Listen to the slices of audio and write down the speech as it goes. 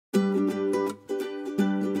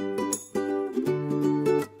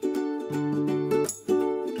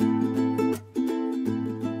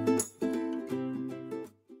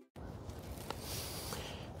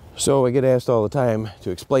So I get asked all the time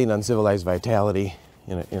to explain Uncivilized Vitality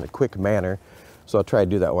in a quick manner, so I'll try to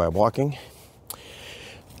do that while I'm walking.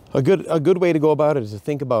 A good way to go about it is to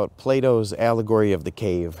think about Plato's Allegory of the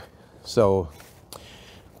cave. So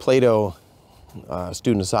Plato,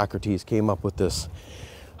 student of Socrates, came up with this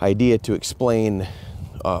idea to explain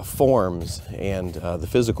forms and the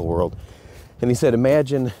physical world. And he said,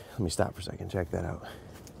 imagine, let me stop for a second, check that out.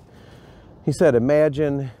 He said,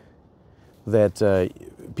 imagine that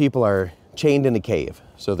people are chained in a cave.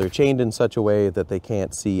 So they're chained in such a way that they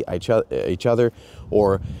can't see each other,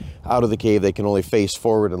 or out of the cave they can only face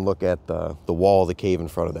forward and look at the wall of the cave in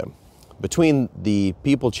front of them. Between the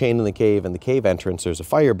people chained in the cave and the cave entrance, there's a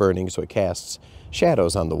fire burning, so it casts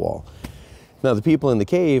shadows on the wall. Now the people in the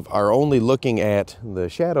cave are only looking at the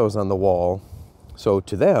shadows on the wall, so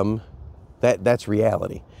to them, that's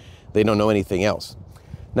reality. They don't know anything else.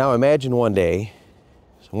 Now imagine one day,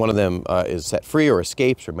 one of them is set free or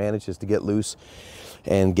escapes or manages to get loose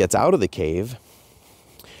and gets out of the cave,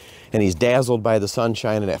 and he's dazzled by the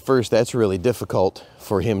sunshine, and at first that's really difficult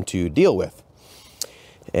for him to deal with.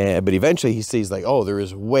 But eventually he sees, like, oh, there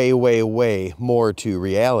is way, way, way more to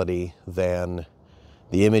reality than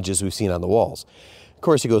the images we've seen on the walls. Of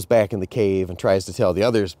course, he goes back in the cave and tries to tell the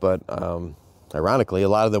others, but ironically, a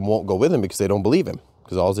lot of them won't go with him because they don't believe him,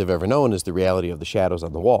 because all they've ever known is the reality of the shadows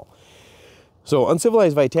on the wall. So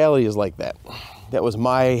Uncivilized Vitality is like that. That was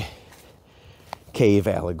my cave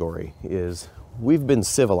allegory, is we've been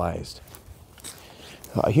civilized.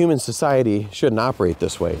 Human society shouldn't operate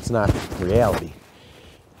this way. It's not reality.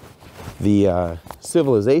 The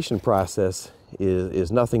civilization process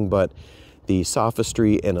is nothing but the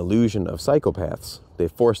sophistry and illusion of psychopaths. They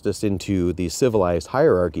forced us into these civilized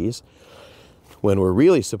hierarchies when we're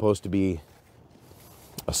really supposed to be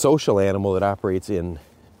a social animal that operates in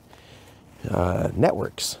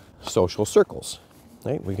networks, social circles,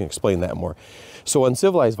 right? We can explain that more. So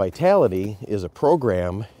Uncivilized Vitality is a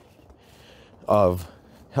program of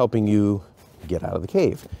helping you get out of the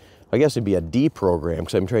cave. I guess it'd be a deprogram,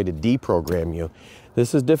 because I'm trying to deprogram you.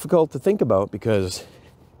 This is difficult to think about, because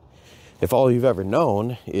if all you've ever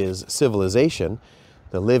known is civilization,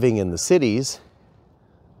 the living in the cities,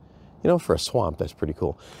 you know, for a swamp, that's pretty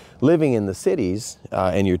cool. Living in the cities,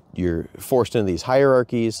 and you're forced into these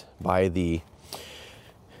hierarchies by the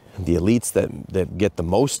elites that get the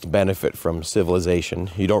most benefit from civilization.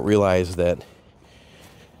 You don't realize that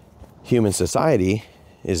human society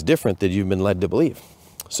is different than you've been led to believe.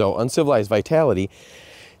 So Uncivilized Vitality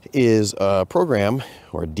is a program,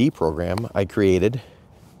 or a deprogram, I created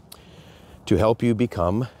to help you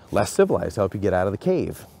become less civilized, help you get out of the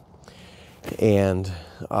cave. And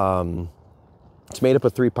it's made up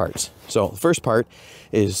of 3 parts. So the first part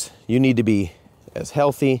is you need to be as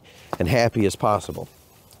healthy and happy as possible.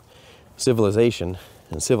 Civilization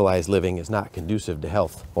and civilized living is not conducive to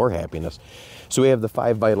health or happiness. So we have the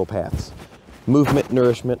 5 vital paths: movement,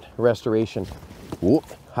 nourishment, restoration,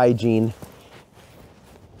 hygiene,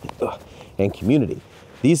 and community.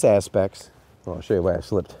 These aspects, I'll show you why I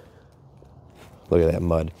slipped. Look at that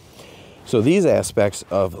mud. So these aspects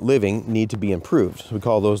of living need to be improved. So we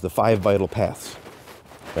call those the 5 vital paths,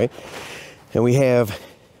 right? And we have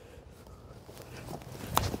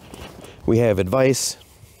advice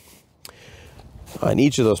on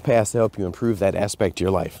each of those paths to help you improve that aspect of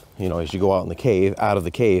your life. You know, as you go out of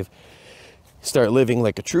the cave, start living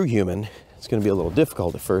like a true human. It's going to be a little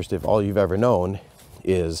difficult at first if all you've ever known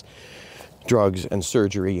is drugs and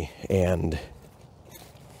surgery and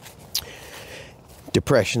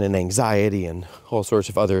depression and anxiety and all sorts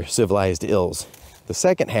of other civilized ills. The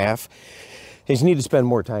second half is you need to spend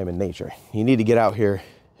more time in nature. You need to get out here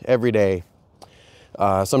every day,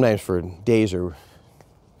 sometimes for days or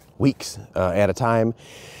weeks at a time.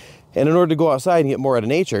 And in order to go outside and get more out of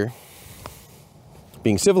nature,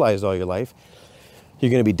 being civilized all your life, you're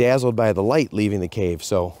going to be dazzled by the light leaving the cave.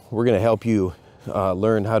 So we're going to help you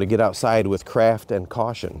learn how to get outside with craft and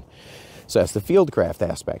caution. So that's the field craft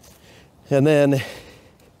aspect. And then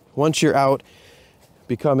once you're out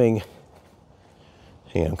becoming,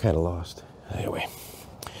 I'm kind of lost. Anyway,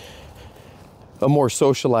 a more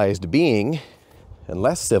socialized being and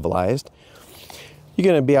less civilized, you're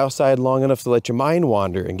going to be outside long enough to let your mind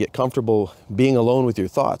wander and get comfortable being alone with your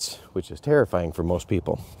thoughts, which is terrifying for most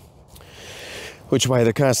people. Which is why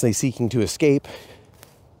they're constantly seeking to escape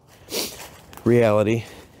reality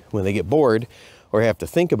when they get bored or have to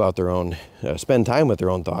think about their own, spend time with their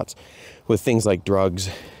own thoughts, with things like drugs,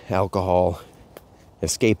 alcohol,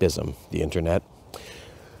 escapism, the internet.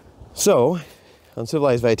 So,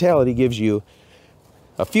 Uncivilized Vitality gives you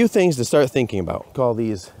a few things to start thinking about. Call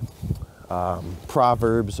these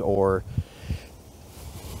proverbs or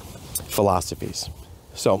philosophies.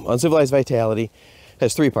 So Uncivilized Vitality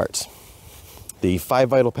has 3 parts: the 5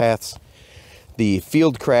 vital paths, the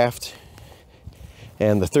field craft,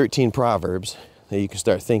 and the 13 proverbs that you can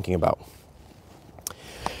start thinking about.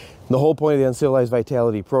 The whole point of the Uncivilized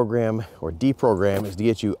Vitality program, or deprogram, is to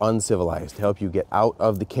get you uncivilized, to help you get out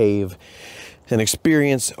of the cave and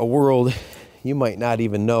experience a world you might not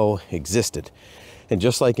even know existed. And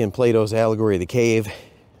just like in Plato's Allegory of the Cave,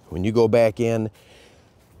 when you go back in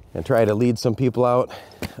and try to lead some people out,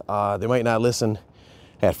 they might not listen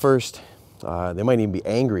at first. They might even be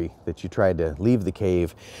angry that you tried to leave the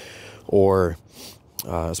cave, or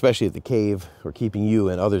especially if the cave, or keeping you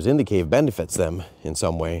and others in the cave, benefits them in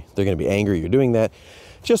some way. They're going to be angry you're doing that.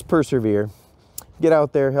 Just persevere. Get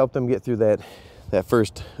out there, help them get through that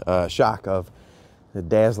first shock of the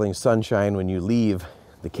dazzling sunshine when you leave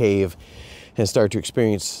the cave and start to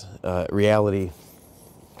experience reality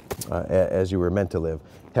as you were meant to live,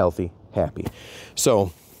 healthy, happy.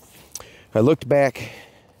 So I looked back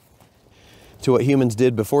to what humans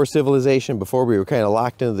did before civilization, before we were kind of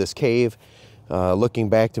locked into this cave, looking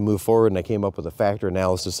back to move forward, and I came up with a factor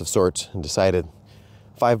analysis of sorts and decided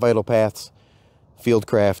 5 vital paths, field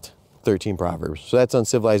craft, 13 proverbs. So that's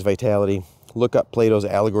Uncivilized Vitality. Look up Plato's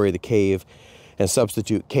Allegory of the Cave and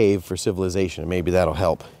substitute cave for civilization, and maybe that'll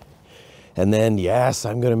help. And then, yes,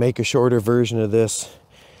 I'm going to make a shorter version of this.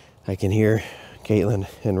 I can hear Caitlin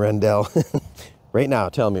and Rendell right now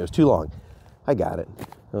telling me it was too long. I got it.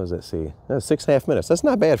 What was that? See, that was 6.5 minutes. That's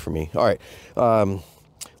not bad for me. All right.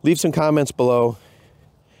 Leave some comments below.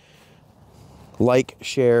 Like,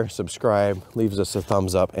 share, subscribe, leaves us a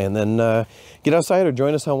thumbs up, and then get outside or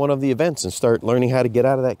join us on one of the events and start learning how to get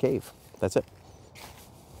out of that cave. That's it.